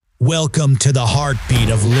Welcome to the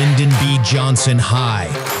heartbeat of Lyndon B. Johnson High.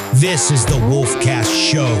 This is the Wolfcast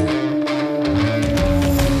Show.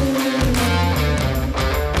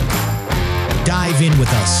 Dive in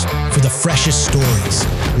with us for the freshest stories,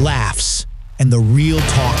 laughs, and the real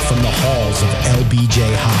talk from the halls of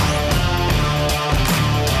LBJ High.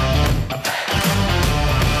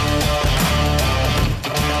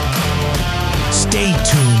 Stay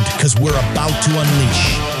tuned, because we're about to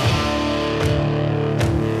unleash.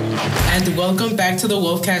 And welcome back to the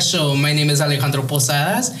Wolfcast Show. My name is Alejandro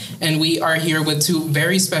Posadas, and we are here with two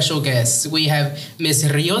very special guests. We have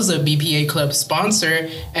Ms. Rios, the BPA Club sponsor,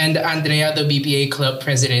 and Andrea, the BPA Club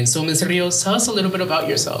president. So, Ms. Rios, tell us a little bit about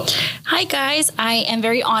yourself. Hi, guys. I am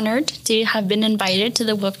very honored to have been invited to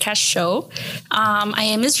the Wolfcast Show. I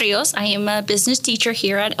am Ms. Rios. I am a business teacher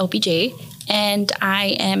here at LBJ, and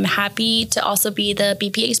I am happy to also be the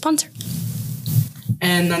BPA sponsor.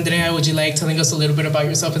 And Andrea, would you like telling us a little bit about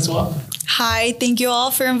yourself as well? Hi, thank you all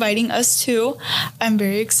for inviting us too. I'm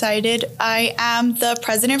very excited. I am the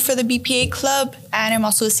president for the BPA Club, and I'm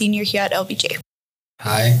also a senior here at LBJ.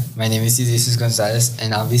 Hi, my name is Jesus Gonzalez,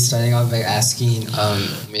 and I'll be starting off by asking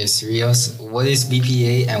Ms. Rios, what is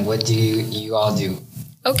BPA and what do you all do?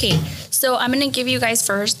 Okay, so I'm going to give you guys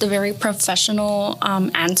first the very professional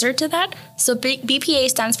answer to that. So BPA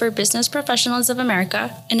stands for Business Professionals of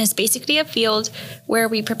America, and it's basically a field where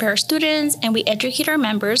we prepare students and we educate our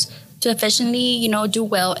members to efficiently, do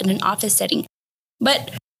well in an office setting.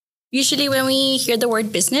 But usually when we hear the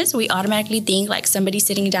word business, we automatically think like somebody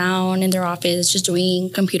sitting down in their office just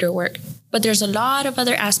doing computer work. But there's a lot of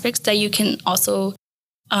other aspects that you can also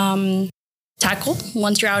tackle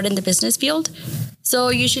once you're out in the business field. So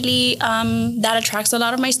usually that attracts a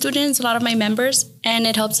lot of my students, a lot of my members, and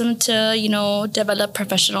it helps them to, develop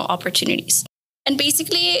professional opportunities. And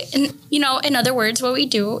basically, in other words, what we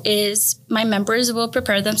do is my members will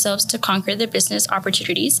prepare themselves to conquer the business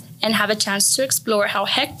opportunities and have a chance to explore how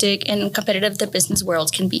hectic and competitive the business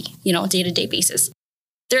world can be, day-to-day basis.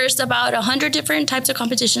 There's about 100 different types of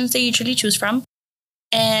competitions they usually choose from.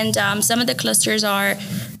 And some of the clusters are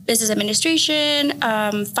business administration,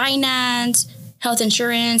 finance, health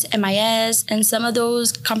insurance, MIS, and some of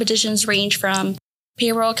those competitions range from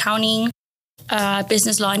payroll accounting,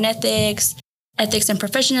 business law and ethics, ethics and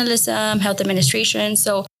professionalism, health administration.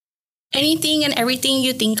 So anything and everything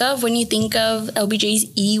you think of when you think of LBJ's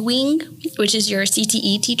E-Wing, which is your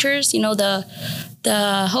CTE teachers,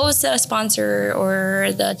 the host sponsor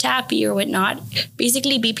or the TAPI or whatnot.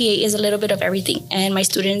 Basically, BPA is a little bit of everything, and my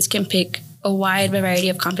students can pick a wide variety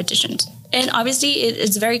of competitions. And obviously,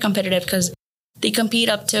 it's very competitive because they compete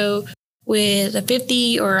up to with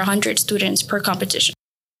 50 or 100 students per competition.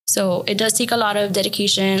 So it does take a lot of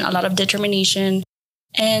dedication, a lot of determination,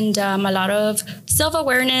 and a lot of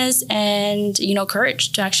self-awareness and,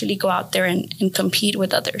 courage to actually go out there and compete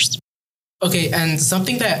with others. Okay, and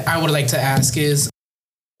something that I would like to ask is,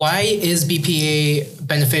 why is BPA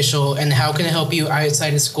beneficial and how can it help you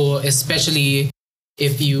outside of school, especially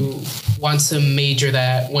if you want to major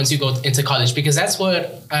that once you go into college? Because that's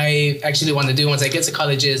what I actually want to do once I get to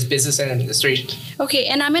college is business and administration. Okay,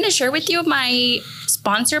 and I'm going to share with you my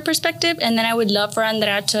sponsor perspective, and then I would love for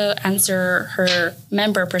Andrea to answer her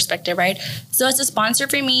member perspective, right? So as a sponsor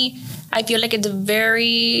for me, I feel like it's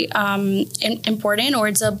very important, or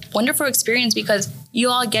it's a wonderful experience because you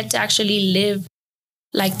all get to actually live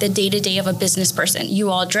like the day-to-day of a business person. You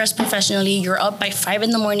all dress professionally. You're up by 5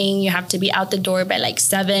 a.m. You have to be out the door by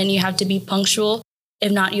 7. You have to be punctual.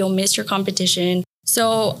 If not, you'll miss your competition.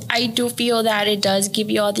 So I do feel that it does give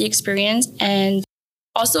you all the experience. And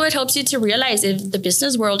also it helps you to realize if the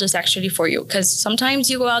business world is actually for you. Because sometimes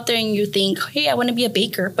you go out there and you think, hey, I want to be a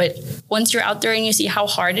baker. But once you're out there and you see how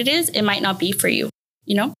hard it is, it might not be for you,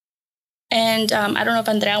 And I don't know if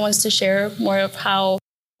Andrea wants to share more of how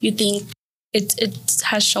you think it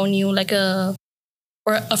has shown you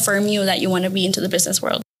or affirm you that you want to be into the business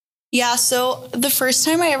world. Yeah, so the first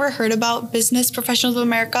time I ever heard about Business Professionals of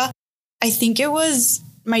America, I think it was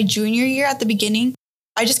my junior year at the beginning.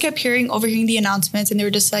 I just kept overhearing the announcements, and they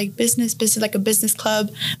were just like business, like a business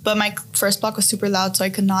club. But my first block was super loud, so I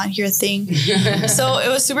could not hear a thing. So it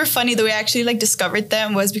was super funny. The way I actually discovered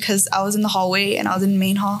them was because I was in the hallway and I was in the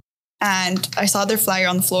main hall. And I saw their flyer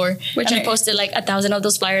on the floor. Which I posted 1,000 of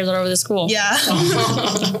those flyers all over the school. Yeah.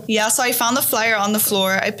 Yeah, so I found the flyer on the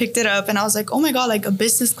floor. I picked it up and I was like, oh my God, a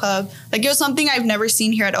business club. It was something I've never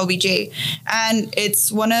seen here at LBJ. And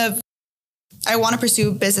it's I want to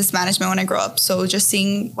pursue business management when I grow up. So just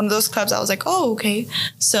seeing one of those clubs, I was like, oh, okay.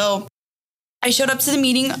 So I showed up to the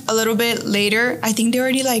meeting a little bit later. I think they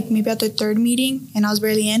already maybe at the third meeting and I was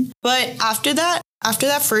barely in. But after that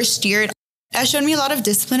first year, It showed me a lot of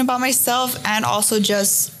discipline about myself and also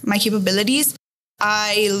just my capabilities.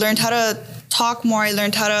 I learned how to talk more. I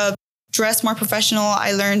learned how to dress more professional.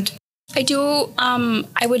 I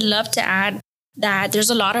would love to add that there's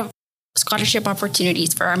a lot of scholarship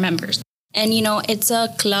opportunities for our members. And, it's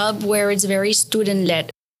a club where it's very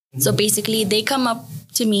student-led. So basically, they come up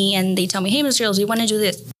to me and they tell me, hey, Ms. Rios, we want to do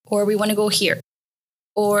this, or we want to go here,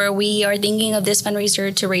 or we are thinking of this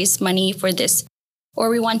fundraiser to raise money for this, or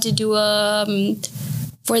we want to do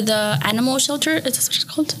for the animal shelter. Is this what it's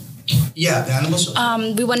called? Yeah, the animal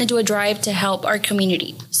shelter. We want to do a drive to help our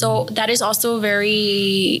community. So that is also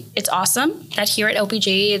it's awesome that here at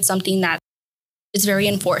LBJ, it's something that is very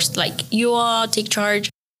enforced. Like, you all take charge.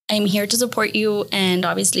 I'm here to support you and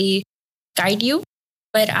obviously guide you.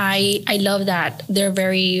 But I love that they're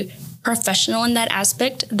very professional in that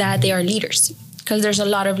aspect, that they are leaders, because there's a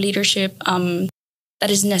lot of leadership that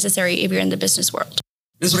is necessary if you're in the business world.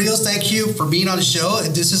 Ms. Rios, thank you for being on the show.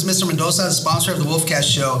 This is Mr. Mendoza, the sponsor of the Wolfcast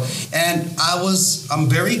show. And I'm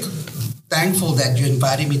very thankful that you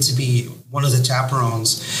invited me to be one of the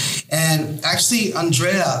chaperones. And actually,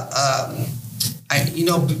 Andrea,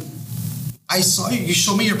 I saw you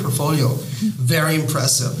showed me your portfolio. Very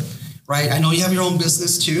impressive. Right? I know you have your own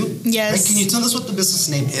business too. Yes. Right? Can you tell us what the business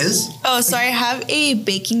name is? So I have a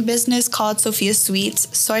baking business called Sophia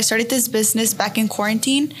Sweets. So I started this business back in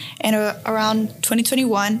quarantine in around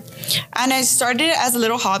 2021. And I started it as a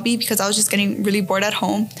little hobby because I was just getting really bored at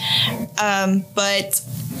home. But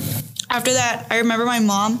after that, I remember my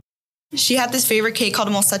mom, she had this favorite cake called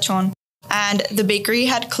mostachon. And the bakery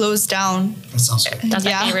had closed down. That sounds good. That's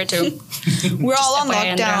my favorite too. We're all on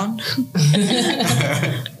lockdown.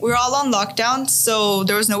 We're all on lockdown, so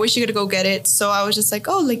there was no way she could go get it. So I was just like,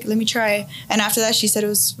 let me try. And after that, she said it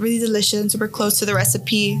was really delicious and super close to the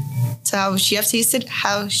recipe, to how she has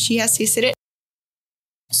tasted it.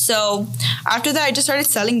 So after that, I just started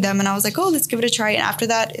selling them, and I was like, let's give it a try. And after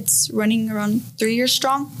that, it's running around 3 years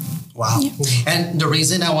strong. Wow. Yeah. And the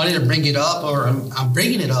reason I wanted to bring it up, or I'm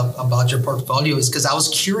bringing it up about your portfolio, is because I was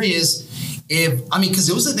curious because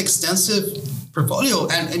it was an extensive portfolio.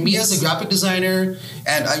 And me as a graphic designer,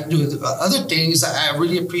 and I do other things, I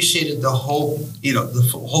really appreciated the whole, the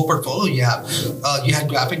whole portfolio you have. You had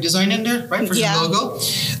graphic design in there, right, for your logo.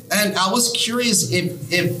 And I was curious if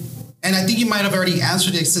and I think you might have already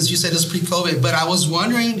answered it since you said it's pre-COVID, but I was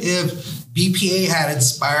wondering if BPA had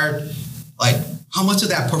inspired, how much of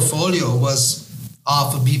that portfolio was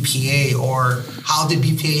off of BPA, or how did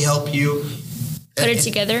BPA help you put it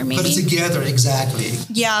together, maybe? Put it together, exactly.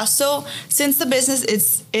 Yeah, so since the business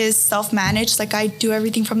is self-managed, I do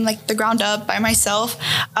everything from the ground up by myself.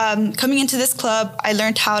 Coming into this club, I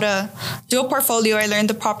learned how to do a portfolio. I learned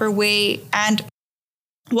the proper way, and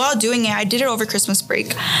while doing it, I did it over Christmas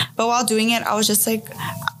break. But while doing it, I was just I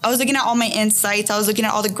was looking at all my insights. I was looking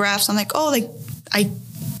at all the graphs. I'm like,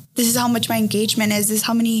 this is how much my engagement is. This is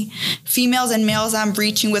how many females and males I'm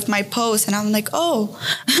reaching with my posts. And I'm like,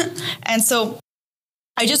 and so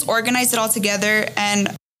I just organized it all together.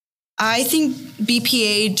 And I think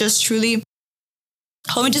BPA just truly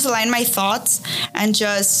helped me just align my thoughts and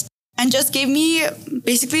just gave me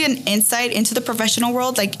basically an insight into the professional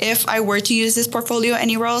world. If I were to use this portfolio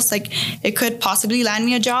anywhere else, it could possibly land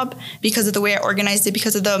me a job because of the way I organized it,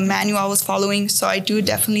 because of the manual I was following. So I do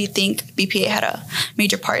definitely think BPA had a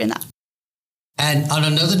major part in that. And on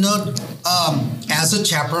another note, as a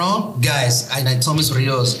chaperone, guys, and I told Ms.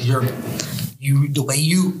 Rios, your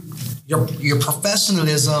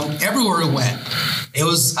professionalism everywhere it went. I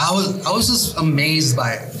was just amazed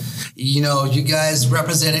by it. You guys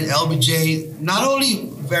represented LBJ not only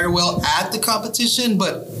very well at the competition,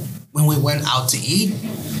 but when we went out to eat,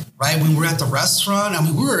 right? When we were at the restaurant,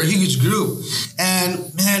 we were a huge group. And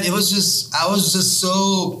man, I was just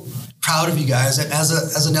so proud of you guys. And as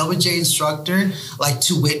an LBJ instructor,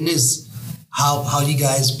 to witness how you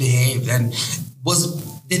guys behaved. And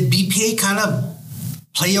did BPA kind of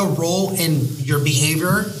play a role in your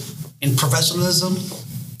behavior and professionalism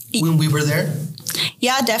when we were there?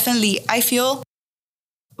 Yeah, definitely. I feel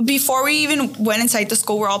before we even went inside the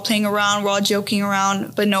school, we're all playing around, we're all joking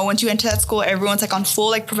around. But no, once you enter that school, everyone's on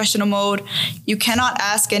full professional mode. You cannot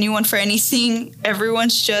ask anyone for anything.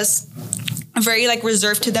 Everyone's just very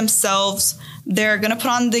reserved to themselves. They're gonna put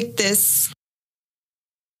on this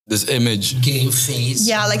image, game face.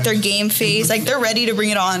 Yeah, their game face. They're ready to bring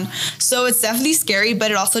it on. So it's definitely scary, but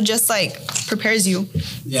it also just prepares you.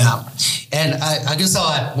 Yeah. And I guess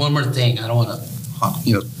I'll add one more thing. I don't want to hog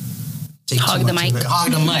the mic.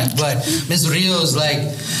 But Ms. Rios,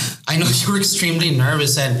 I know you were extremely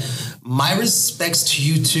nervous, and my respects to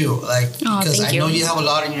you too. Like, because I know you have a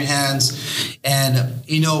lot in your hands, and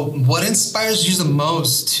what inspires you the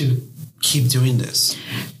most to keep doing this?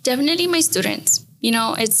 Definitely my students.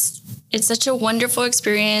 It's such a wonderful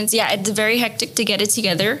experience. Yeah, it's very hectic to get it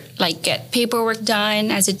together, like get paperwork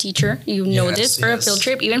done as a teacher. You know this for a field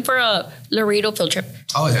trip, even for a Laredo field trip.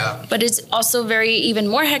 Oh, yeah. But it's also even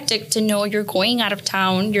more hectic to know you're going out of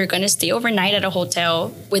town. You're going to stay overnight at a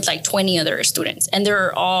hotel with like 20 other students, and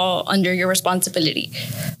they're all under your responsibility.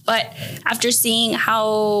 But after seeing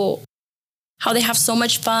how they have so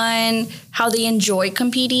much fun, how they enjoy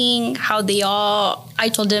competing, I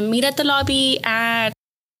told them, meet at the lobby at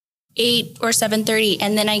 8 or 7:30.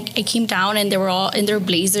 And then I came down and they were all in their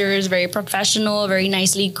blazers, very professional, very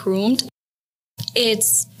nicely groomed.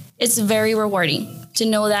 It's very rewarding to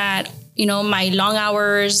know that, my long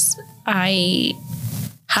hours, I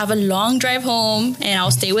have a long drive home and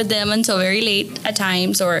I'll stay with them until very late at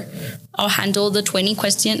times, or I'll handle the 20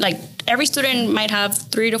 questions. Like every student might have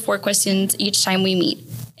 3 to 4 questions each time we meet.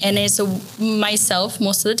 And it's myself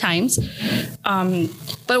most of the times.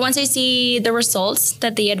 But once I see the results,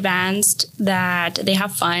 that they advanced, that they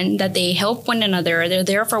have fun, that they help one another, they're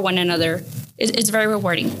there for one another, it's very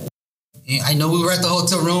rewarding. I know we were at the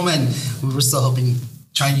hotel room and we were still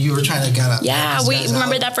you were trying to get up. Yeah, we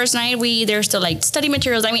remember that first night, there's still like study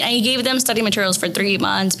materials. I mean, I gave them study materials for 3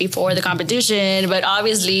 months before the competition, but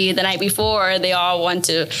obviously the night before, they all want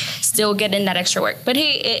to still get in that extra work. But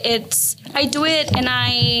hey, I do it, and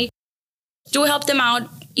I do help them out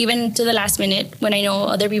even to the last minute when I know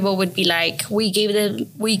other people would be like, we gave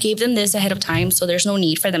them this ahead of time, so there's no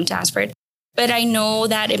need for them to ask for it. But I know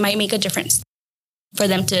that it might make a difference for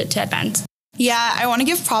them to advance. Yeah, I want to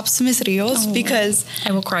give props to Miss Rios because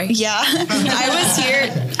I will cry. Yeah, I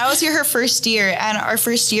was here her first year, and our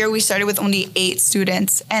first year we started with only 8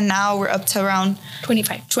 students, and now we're up to around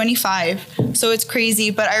 25. So it's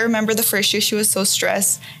crazy. But I remember the first year she was so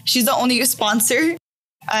stressed. She's the only sponsor,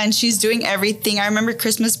 and she's doing everything. I remember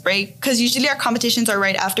Christmas break, because usually our competitions are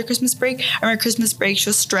right after Christmas break. I remember Christmas break, she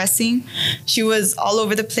was stressing. She was all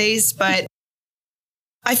over the place, but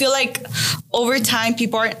I feel like over time,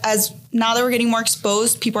 now that we're getting more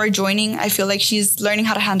exposed, people are joining. I feel like she's learning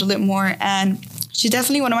how to handle it more, and she's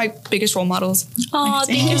definitely one of my biggest role models. Oh,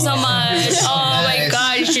 thank you so much. Oh my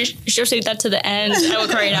God, she'll say that to the end. I will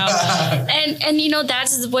cry now. And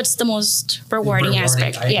that's what's the most rewarding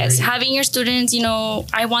aspect. Yes, having your students,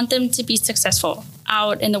 I want them to be successful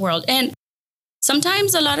out in the world. And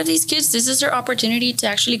sometimes a lot of these kids, this is their opportunity to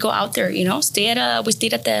actually go out there, we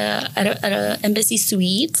stayed at the embassy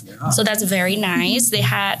suite. Yeah. So that's very nice. They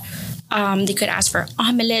had, they could ask for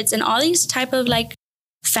omelets and all these type of like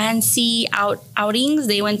fancy outings.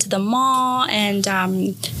 They went to the mall, and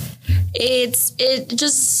it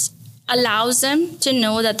just allows them to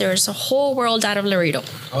know that there's a whole world out of Laredo.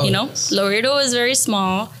 Yes. Laredo is very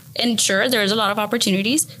small, and sure, there's a lot of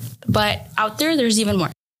opportunities, but out there's even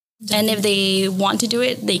more. And if they want to do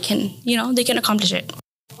it, they can accomplish it.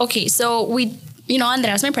 Okay, so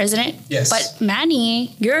Andrea's my president. Yes. But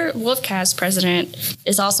Manny, your Wolfcast president,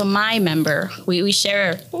 is also my member. We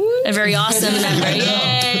share a very awesome member.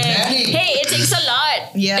 Yay! Hey, it takes a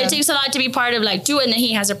lot. Yeah. It takes a lot to be part of like 2, and then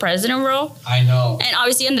he has a president role. I know. And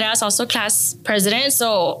obviously Andrea's also class president.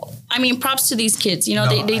 So, I mean, props to these kids.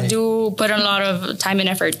 They do put a lot of time and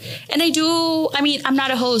effort. And I'm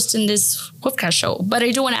not a host in this Wolfcast show, but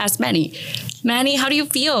I do want to ask Manny, how do you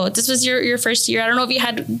feel? This was your first year. I don't know if you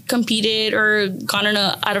had competed or gone on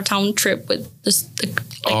a out-of-town trip with this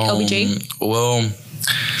LBJ. Well,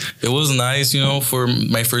 it was nice, for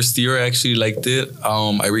my first year. I actually liked it.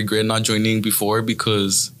 I regret not joining before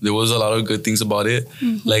because there was a lot of good things about it,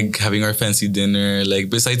 like having our fancy dinner. Like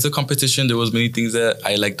besides the competition, there was many things that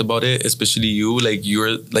I liked about it, especially you. Like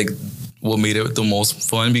you're like what made it the most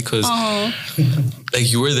fun because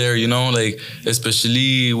like you were there, like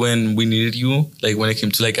especially when we needed you, like when it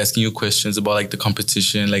came to like asking you questions about like the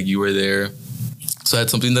competition, like you were there. So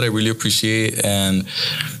that's something that I really appreciate. And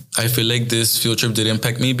I feel like this field trip did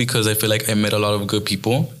impact me because I feel like I met a lot of good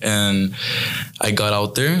people and I got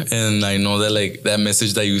out there, and I know that like that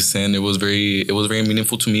message that you sent, it was very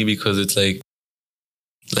meaningful to me because it's like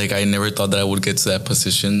I never thought that I would get to that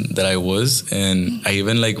position that I was. And I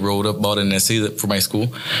even like wrote about an essay for my school,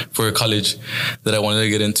 for college, that I wanted to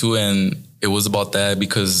get into. And it was about that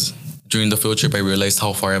because during the field trip, I realized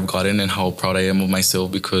how far I've gotten and how proud I am of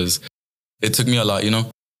myself because it took me a lot,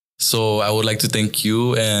 So I would like to thank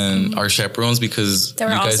you and our chaperones because they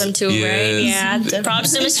were awesome too, right? Yeah.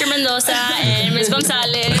 Props to Mr. Mendoza and Ms.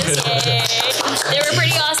 Gonzalez. Yay. They were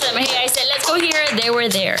pretty awesome. Hey, I said, let's go here. They were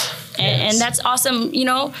there. And that's awesome,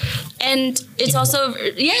 And it's also,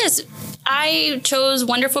 yes, I chose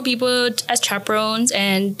wonderful people as chaperones,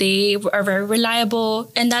 and they are very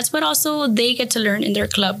reliable. And that's what also they get to learn in their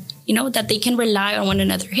club, you know, that they can rely on one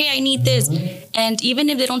another. Hey, I need this. And even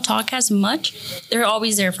if they don't talk as much, they're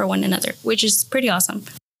always there for one another, which is pretty awesome.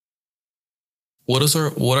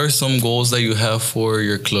 What are some goals that you have for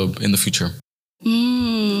your club in the future?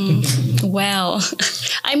 Well,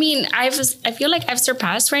 I mean, I feel like I've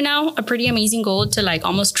surpassed right now a pretty amazing goal to like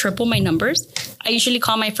almost triple my numbers. I usually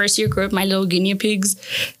call my first year group my little guinea pigs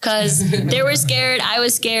because they were scared. I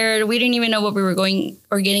was scared. We didn't even know what we were going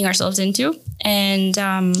or getting ourselves into. And,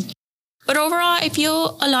 but overall, I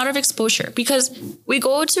feel a lot of exposure because we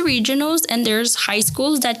go to regionals and there's high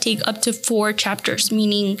schools that take up to 4 chapters,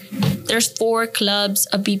 meaning there's 4 clubs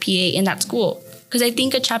of BPA in that school. Because I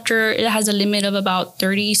think a chapter, it has a limit of about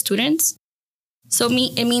 30 students. So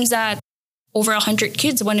it means that over 100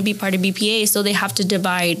 kids want to be part of BPA. So they have to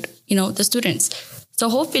divide, you know, the students. So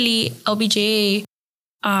hopefully LBJ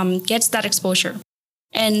gets that exposure.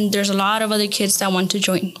 And there's a lot of other kids that want to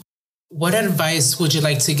join. What advice would you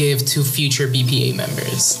like to give to future BPA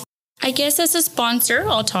members? I guess as a sponsor,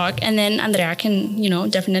 I'll talk. And then Andrea can, you know,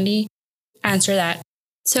 definitely answer that.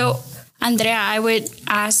 So Andrea, I would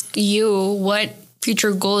ask you, what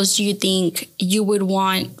future goals do you think you would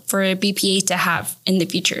want for BPA to have in the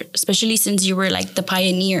future, especially since you were like the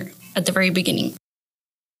pioneer at the very beginning?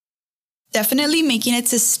 Definitely making it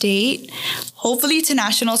to state, hopefully to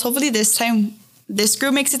nationals. Hopefully this time this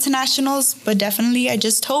group makes it to nationals, but definitely I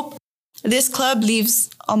just hope this club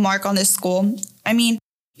leaves a mark on this school. I mean,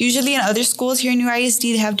 usually in other schools here in New ISD,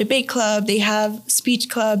 they have debate club, they have speech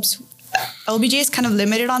clubs. LBJ is kind of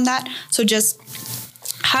limited on that. So just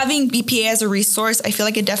having BPA as a resource, I feel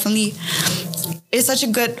like it definitely is such a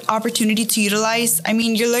good opportunity to utilize. I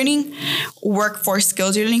mean, you're learning workforce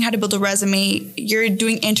skills. You're learning how to build a resume. You're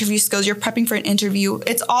doing interview skills. You're prepping for an interview.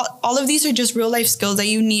 It's all of these are just real life skills that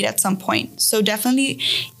you need at some point. So definitely,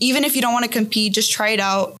 even if you don't want to compete, just try it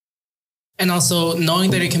out. And also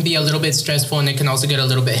knowing that it can be a little bit stressful and it can also get a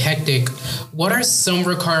little bit hectic, what are some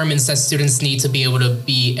requirements that students need to be able to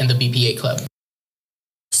be in the BPA club?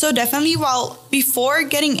 So definitely, before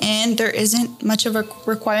getting in, there isn't much of a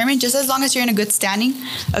requirement, just as long as you're in a good standing,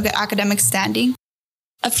 a good academic standing.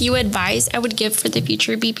 A few advice I would give for the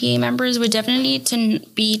future BPA members would definitely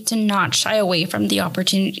to not shy away from the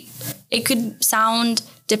opportunity. It could sound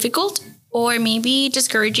difficult or maybe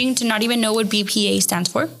discouraging to not even know what BPA stands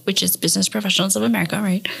for, which is Business Professionals of America,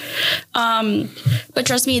 right? But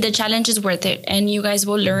trust me, the challenge is worth it, and you guys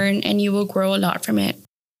will learn and you will grow a lot from it.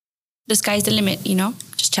 The sky's the limit, you know?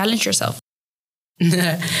 Just challenge yourself.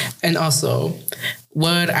 And also,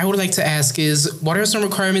 what I would like to ask is, what are some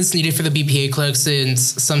requirements needed for the BPA club, since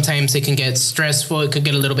sometimes it can get stressful, it could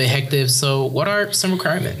get a little bit hectic. So what are some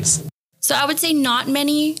requirements? So I would say not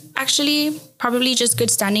many, actually. Probably just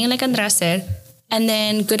good standing, like Andrea said, and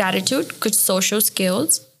then good attitude, good social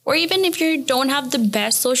skills. Or even if you don't have the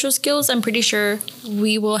best social skills, I'm pretty sure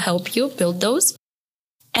we will help you build those.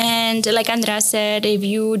 And like Andrea said, if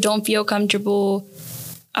you don't feel comfortable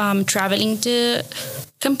traveling to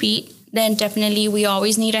compete, then definitely we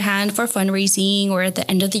always need a hand for fundraising or at the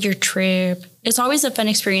end of the year trip. It's always a fun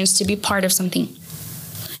experience to be part of something.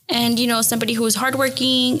 And, you know, somebody who is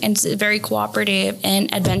hardworking and very cooperative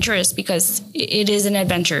and adventurous, because it is an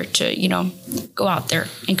adventure to, you know, go out there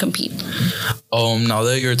and compete. Now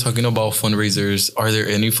that you're talking about fundraisers, are there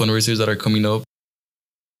any fundraisers that are coming up?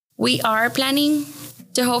 We are planning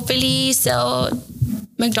to hopefully sell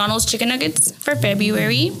McDonald's chicken nuggets for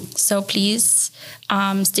February. So please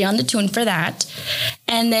stay on the tune for that.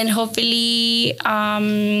 And then hopefully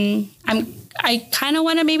I kind of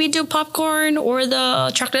want to maybe do popcorn or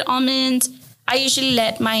the chocolate almonds. I usually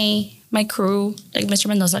let my crew, like Mr.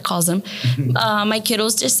 Mendoza calls them, my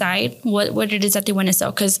kiddos decide what it is that they want to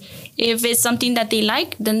sell. Because if it's something that they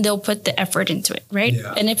like, then they'll put the effort into it, right?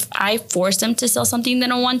 Yeah. And if I force them to sell something they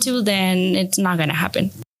don't want to, then it's not going to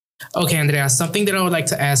happen. Okay, Andrea, something that I would like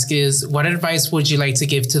to ask is, what advice would you like to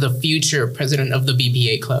give to the future president of the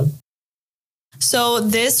BPA club? So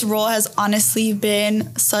this role has honestly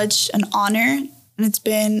been such an honor, and it's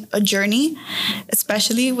been a journey,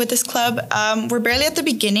 especially with this club. We're barely at the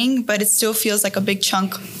beginning, but it still feels like a big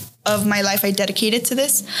chunk of my life I dedicated to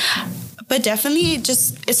this. But definitely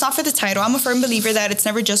it's not for the title. I'm a firm believer that it's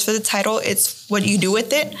never just for the title. It's what you do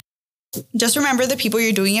with it. Just remember the people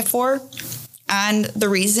you're doing it for and the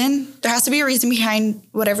reason. There has to be a reason behind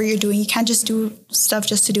whatever you're doing. You can't just do stuff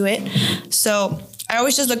just to do it. So I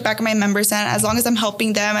always just look back at my members, and as long as I'm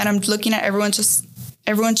helping them and I'm looking at everyone's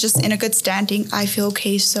just in a good standing, I feel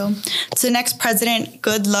okay. So to the next president,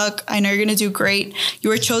 good luck. I know you're going to do great. You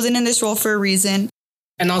were chosen in this role for a reason.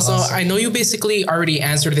 And also, Awesome. I know you basically already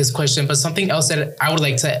answered this question, but something else that I would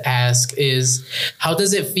like to ask is, how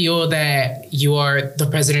does it feel that you are the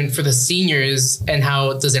president for the seniors, and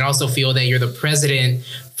how does it also feel that you're the president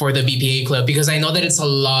for the BPA club? Because I know that it's a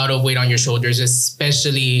lot of weight on your shoulders,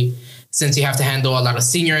 especially since you have to handle a lot of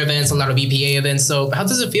senior events, a lot of BPA events. So how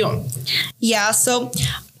does it feel? Yeah, so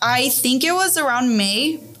I think it was around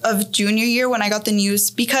May of junior year when I got the news,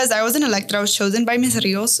 because I wasn't elected. I was chosen by Miss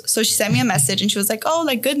Rios. So she sent me a message and she was like, oh,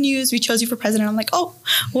 like, good news. We chose you for president. I'm like, oh,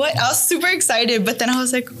 what? I was super excited. But then I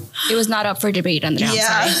was like, It was not up for debate, Andrea.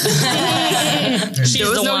 yeah. She's There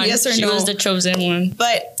was the no one. yes or she no. was the chosen one.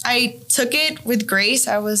 But I took it with grace.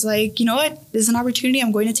 I was like, you know what? This is an opportunity.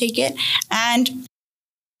 I'm going to take it. And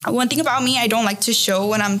one thing about me, I don't like to show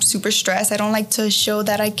when I'm super stressed. I don't like to show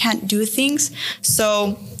that I can't do things.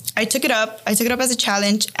 So I took it up. I took it up as a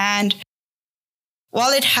challenge. And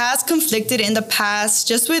while it has conflicted in the past,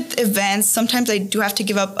 just with events, sometimes I do have to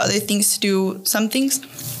give up other things to do some things.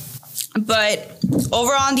 But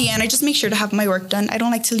overall, in the end, I just make sure to have my work done. I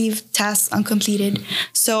don't like to leave tasks uncompleted.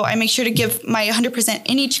 So I make sure to give my 100%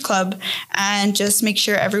 in each club and just make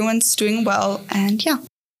sure everyone's doing well. And yeah.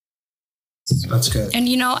 That's good. And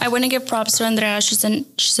I want to give props to Andrea. She's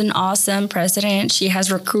an awesome president. She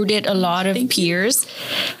has recruited a lot of peers.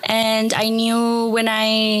 And I knew when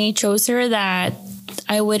I chose her that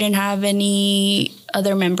I wouldn't have any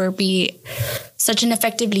other member be such an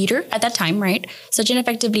effective leader at that time, right? Such an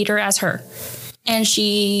effective leader as her. And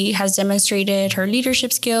she has demonstrated her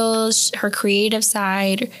leadership skills, her creative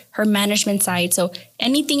side, her management side. So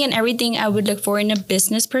anything and everything I would look for in a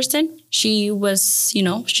business person, she was,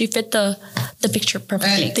 she fit the picture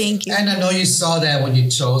perfectly. And, Thank you. And I know you saw that when you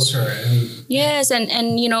chose her. Yes, and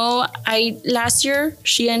I last year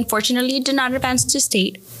she unfortunately did not advance to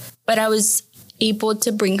state, but I was able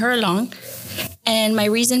to bring her along. And my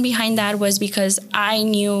reason behind that was because I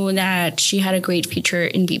knew that she had a great future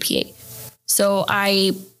in BPA. So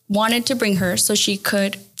I wanted to bring her so she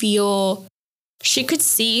could see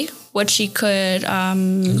what she could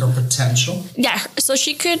Her potential. Yeah, so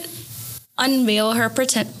she could unveil her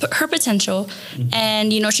potential.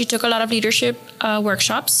 And she took a lot of leadership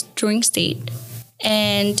workshops during state,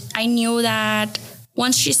 and I knew that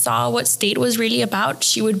once she saw what state was really about,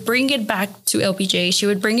 she would bring it back to LBJ. She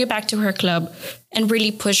would bring it back to her club and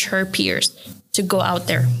really push her peers to go out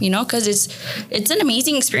there, because it's an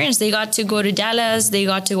amazing experience. They got to go to Dallas, they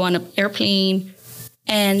got to go on an airplane,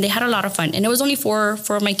 and they had a lot of fun. And it was only for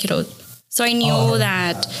my kiddos. So I knew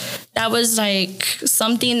that was like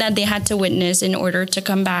something that they had to witness in order to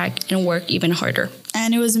come back and work even harder.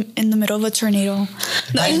 And it was in the middle of a tornado.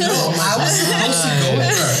 I know. I was supposed to go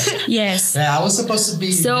with her. Yes. Yeah, I was supposed to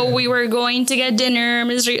be. So we were going to get dinner, and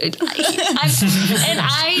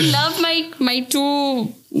I love my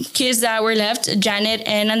two kids that were left, Janet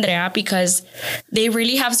and Andrea, because they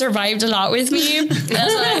really have survived a lot with me.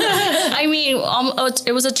 That's why,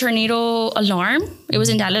 it was a tornado alarm. It was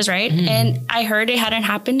in Dallas, right? And I heard it hadn't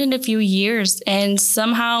happened in a few years. And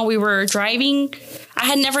somehow we were driving. I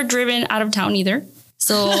had never driven out of town either.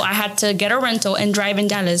 So I had to get a rental and drive in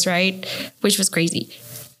Dallas, right? Which was crazy.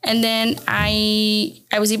 And then I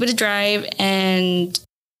was able to drive, and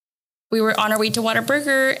we were on our way to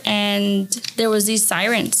Whataburger, and there was these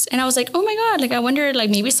sirens. And I was like, oh my God, I wonder,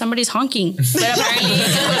 maybe somebody's honking. But apparently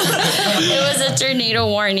it was a tornado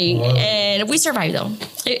warning. Whoa. And we survived though.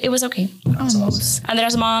 It was okay. Almost.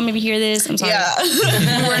 Andrea's mom, if you hear this, I'm sorry. Yeah.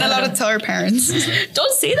 We weren't allowed to tell our parents.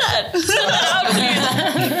 Don't say that.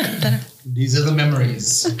 These are the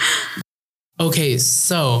memories. Okay,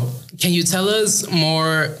 so can you tell us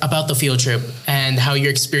more about the field trip and how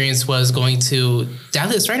your experience was going to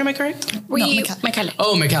Dallas, right? Am I correct? McAllen.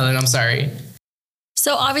 Oh, McAllen, I'm sorry.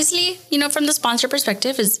 So obviously, from the sponsor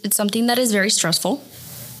perspective, it's something that is very stressful.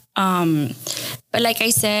 But like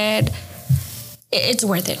I said, it's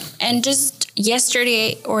worth it. And just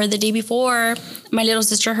yesterday or the day before, my little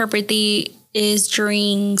sister, her birthday is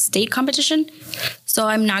during state competition. So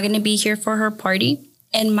I'm not going to be here for her party.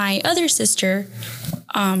 And my other sister,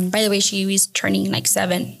 by the way, she was turning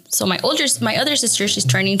 7. So my other sister, she's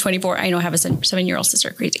turning 24. I know I have a 7-year-old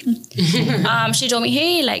sister, crazy. She told me,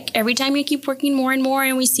 hey, every time you keep working more and more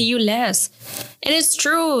and we see you less. And it's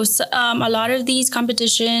true. So, a lot of these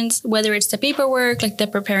competitions, whether it's the paperwork, the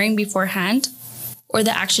preparing beforehand, or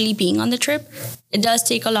the actually being on the trip, it does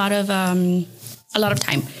take a lot of time.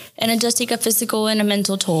 And it does take a physical and a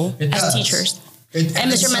mental toll as teachers.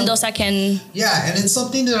 And Mr. Mendoza can... Yeah, and it's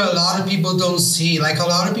something that a lot of people don't see. A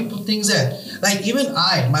lot of people think that, even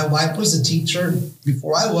my wife was a teacher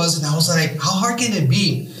before I was, and I was like, how hard can it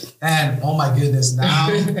be? And oh my goodness, now,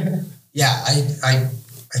 yeah,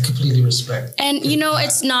 I completely respect. And you know,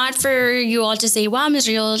 it's not for you all to say, wow, Ms.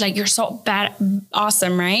 Rios, like you're so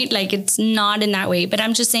awesome, right? Like it's not in that way. But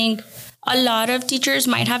I'm just saying a lot of teachers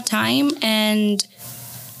might have time and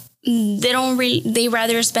they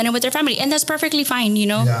rather spend it with their family. And that's perfectly fine, you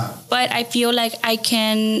know? Yeah. But I feel like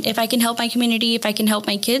if I can help my community, if I can help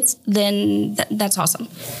my kids, then that's awesome.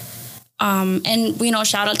 And, you know,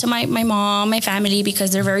 shout out to my mom, my family,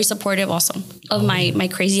 because they're very supportive also of my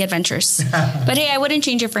crazy adventures. But hey, I wouldn't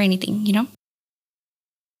change it for anything, you know?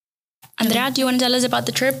 Andrea, do you want to tell us about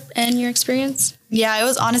the trip and your experience? Yeah, it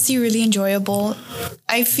was honestly really enjoyable.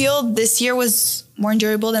 I feel this year was more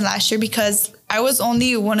enjoyable than last year because I was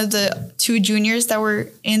only one of the 2 juniors that were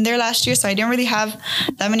in there last year, so I didn't really have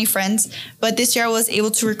that many friends. But this year I was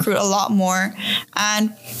able to recruit a lot more,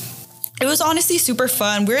 and it was honestly super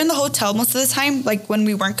fun. We were in the hotel most of the time, like when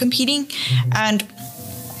we weren't competing, and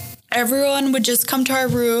everyone would just come to our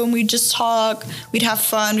room. We'd just talk. We'd have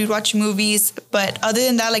fun. We'd watch movies. But other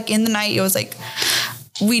than that, like in the night, it was like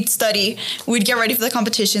we'd study. We'd get ready for the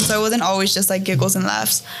competition. So it wasn't always just like giggles and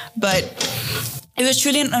laughs. But it was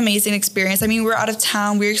truly an amazing experience. I mean, we were out of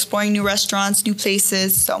town. We were exploring new restaurants, new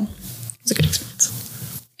places. So it was a good experience.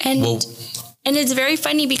 And it's very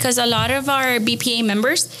funny because a lot of our BPA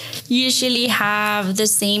members usually have the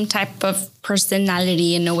same type of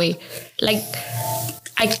personality in a way. Like,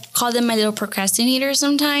 I call them my little procrastinators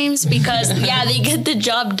sometimes because, yeah, they get the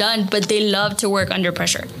job done, but they love to work under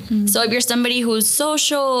pressure. So if you're somebody who's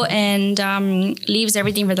social and leaves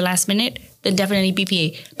everything for the last minute, then definitely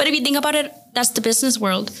BPA. But if you think about it, that's the business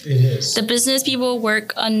world. It is. The business people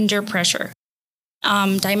work under pressure.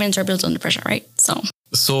 Diamonds are built under pressure, right? So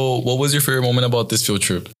what was your favorite moment about this field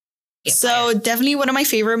trip? So definitely one of my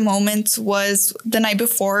favorite moments was the night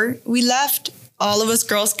before we left. All of us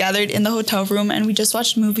girls gathered in the hotel room and we just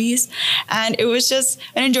watched movies, and it was just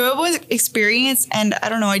an enjoyable experience. And I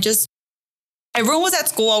don't know, everyone was at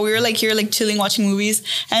school while we were like here, like chilling, watching movies,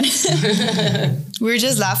 and we were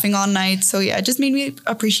just laughing all night. So yeah, it just made me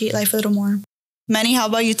appreciate life a little more. Manny, how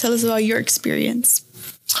about you? Tell us about your experience.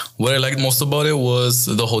 What I liked most about it was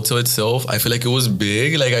the hotel itself. I feel like it was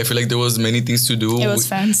big. Like, I feel like there was many things to do. It was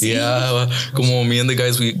fancy. Yeah. Como me and the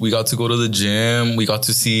guys, we got to go to the gym. We got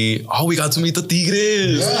to meet the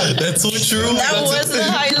Tigres. Yeah. That's so true. That was the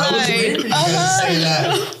highlight.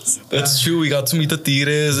 That's true. We got to meet the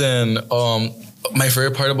Tigres, and my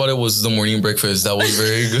favorite part about it was the morning breakfast. That was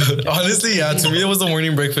very good. Honestly, yeah. To me, it was the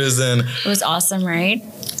morning breakfast, and it was awesome, right?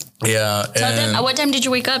 Yeah. Tell them, at what time did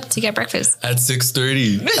you wake up to get breakfast? At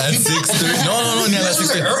 6:30. At 6:30. No. Yeah, at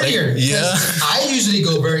 6:30. Earlier. Like, yeah. I usually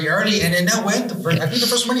go very early, and then I went. I think the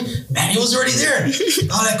first morning, man, he was already there. I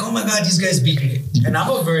was like, oh my god, these guys beat me. And I'm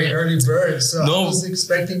a very early bird, so I was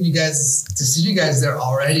expecting to see you guys there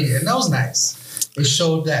already, and that was nice. It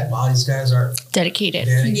showed that wow, these guys are dedicated.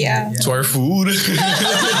 Yeah. To our food. It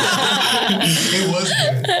was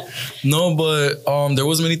good. No, but there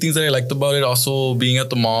was many things that I liked about it. Also, being at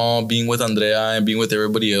the mall, being with Andrea, and being with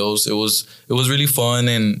everybody else, it was really fun.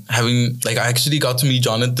 And having I actually got to meet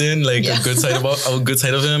Jonathan, a good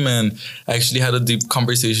side of him, and I actually had a deep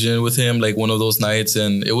conversation with him, one of those nights.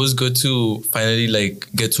 And it was good to finally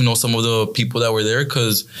get to know some of the people that were there,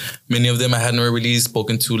 because many of them I had never really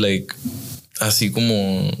spoken to, así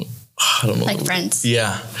como, I don't know. Like friends.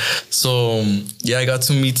 Yeah. So, yeah, I got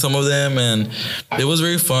to meet some of them, and it was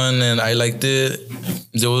very fun, and I liked it.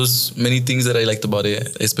 There was many things that I liked about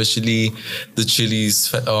it, especially the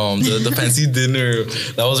Chili's, the fancy dinner.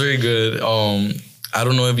 That was very good. I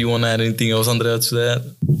don't know if you want to add anything else, Andrea, to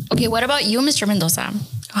that. Okay, what about you, Mr. Mendoza?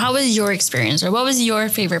 How was your experience, or what was your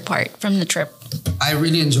favorite part from the trip? I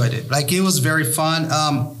really enjoyed it. It was very fun.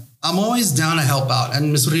 I'm always down to help out.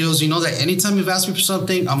 And Ms. Rios, you know that anytime you've asked me for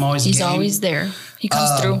something, I'm always He's game. always there. He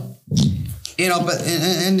comes through. But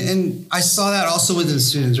and I saw that also with the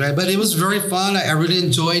students, right? But it was very fun. I really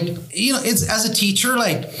enjoyed, it's as a teacher,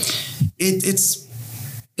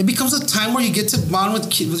 it becomes a time where you get to bond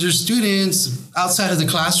with your students outside of the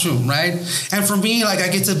classroom, right? And for me, I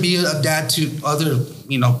get to be a dad to other,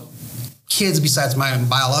 kids besides my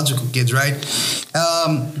biological kids, right?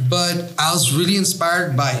 But I was really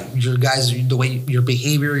inspired by your guys, the way your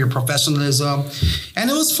behavior, your professionalism, and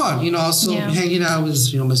it was fun. Also hanging out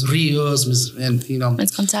with Ms. Rios, Ms.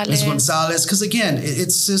 Gonzalez, because again,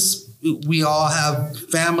 it's just we all have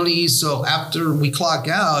families, so after we clock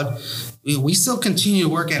out, we still continue to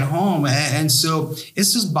work at home, and so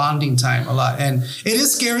it's just bonding time a lot. And it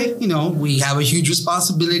is scary, we have a huge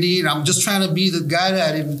responsibility, and I'm just trying to be the guy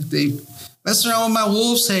that if they mess around with my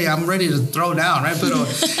wolves, hey, I'm ready to throw down, right? But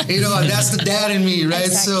that's the dad in me, right?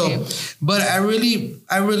 Exactly. So, but I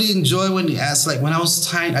really enjoy when you ask, when I was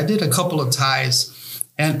tying, I did a couple of ties,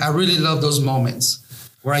 And I really love those moments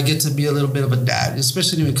where I get to be a little bit of a dad,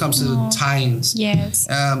 especially when it comes to the tines. Yes.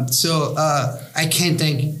 So I can't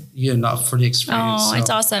thank you enough for the experience. Oh, so. it's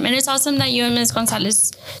awesome. And it's awesome that you and Ms.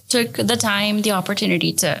 Gonzalez took the time, the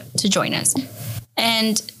opportunity to join us.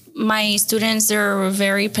 And my students, they're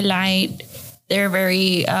very polite. They're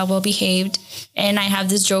very well-behaved. And I have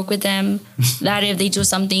this joke with them that if they do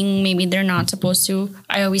something maybe they're not supposed to,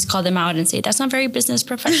 I always call them out and say, that's not very business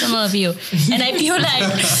professional of you. And I feel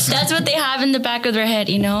like that's what they have in the back of their head,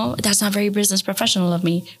 you know? That's not very business professional of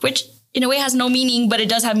me, which in a way has no meaning, but it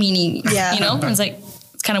does have meaning. Yeah. You know? It's like,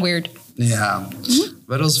 it's kind of weird. Yeah.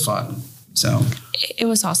 But it was fun. So it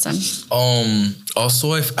was awesome.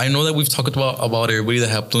 Also, I know that we've talked about everybody that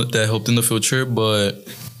helped in the field trip, but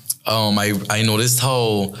I noticed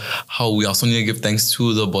how we also need to give thanks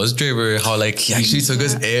to the bus driver, how like he actually took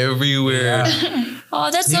us everywhere. Yeah. Oh,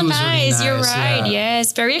 that's so He was really nice. You're nice, right. yeah.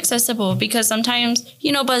 Yes, very accessible because sometimes,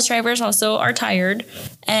 you know, bus drivers also are tired.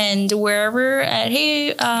 And wherever at,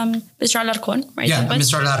 hey, Mr. Alarcon, right? Yeah, The bus-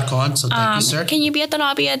 Mr. Alarcon. So thank you, sir. Can you be at the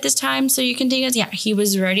lobby at this time so you can take us? Yeah, he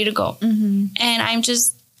was ready to go. And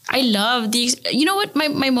I love these. You know what?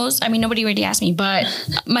 My most, I mean, nobody really asked me, but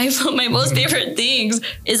my most favorite things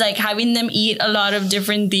is like having them eat a lot of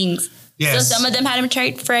different things. Yes. So some of them hadn't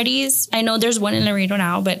tried Freddy's. I know there's one in Laredo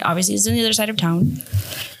now, but obviously it's on the other side of town.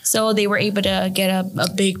 So they were able to get a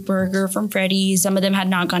big burger from Freddy's. Some of them had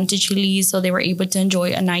not gone to Chili's, so they were able to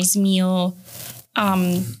enjoy a nice meal.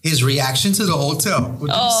 His reaction to the hotel.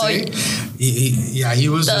 What did you say? He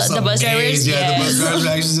was just the bus drivers. Yeah, the bus drivers'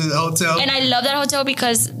 reactions to the hotel. And I love that hotel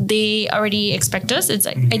because they already expect us. It's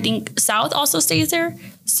like I think South also stays there,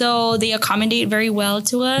 so they accommodate very well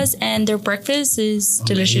to us, and their breakfast is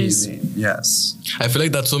delicious. Amazing. Yes. I feel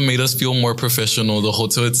like that's what made us feel more professional, the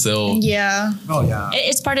hotel itself. Yeah. Oh yeah.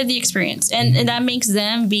 It's part of the experience, and that makes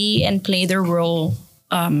them be and play their role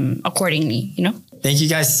accordingly. You know. Thank you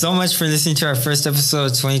guys so much for listening to our first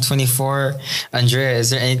episode of 2024. Andrea,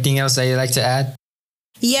 is there anything else that you'd like to add?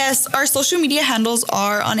 Yes, our social media handles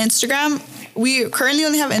are on Instagram. We currently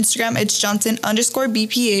only have Instagram. It's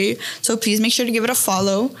Johnson_BPA. So please make sure to give it a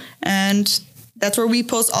follow. And that's where we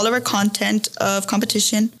post all of our content of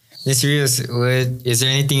competition. Ms. Rios, is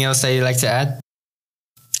there anything else that you'd like to add?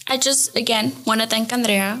 I just, again, want to thank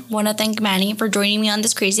Andrea, want to thank Manny for joining me on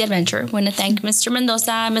this crazy adventure. Want to thank Mr.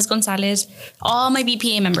 Mendoza, Ms. Gonzalez, all my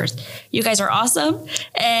BPA members. You guys are awesome.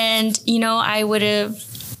 And, you know, I would have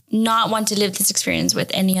not want to live this experience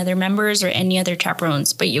with any other members or any other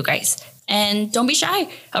chaperones, but you guys. And don't be shy.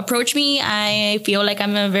 Approach me. I feel like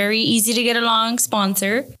I'm a very easy to get along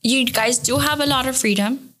sponsor. You guys do have a lot of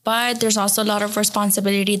freedom, but there's also a lot of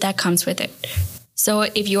responsibility that comes with it. So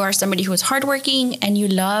if you are somebody who is hardworking and you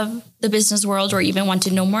love the business world or even want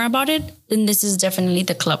to know more about it, then this is definitely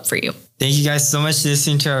the club for you. Thank you guys so much for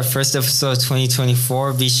listening to our first episode of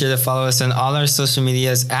 2024. Be sure to follow us on all our social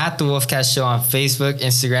medias at The Wolfcast Show on Facebook,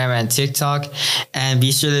 Instagram, and TikTok. And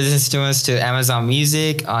be sure to listen to us to Amazon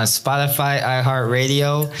Music, on Spotify,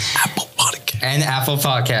 iHeartRadio, and Apple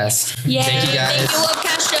Podcasts. Yay. Thank you guys. Thank you,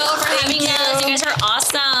 Wolfcast Show, for having us. You guys are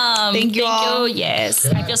awesome. Thank you all. Yes,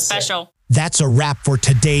 I feel special. That's a wrap for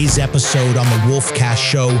today's episode on the Wolfcast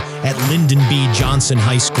Show at Lyndon B. Johnson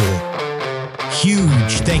High School.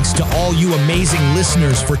 Huge thanks to all you amazing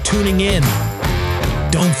listeners for tuning in.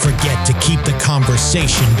 Don't forget to keep the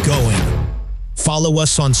conversation going. Follow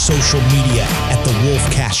us on social media at The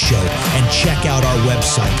Wolfcast Show and check out our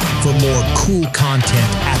website for more cool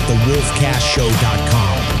content at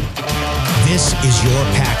thewolfcastshow.com. This is your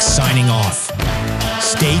Pax signing off.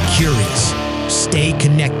 Stay curious. Stay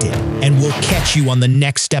connected, and we'll catch you on the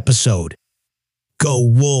next episode. Go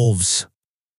Wolves!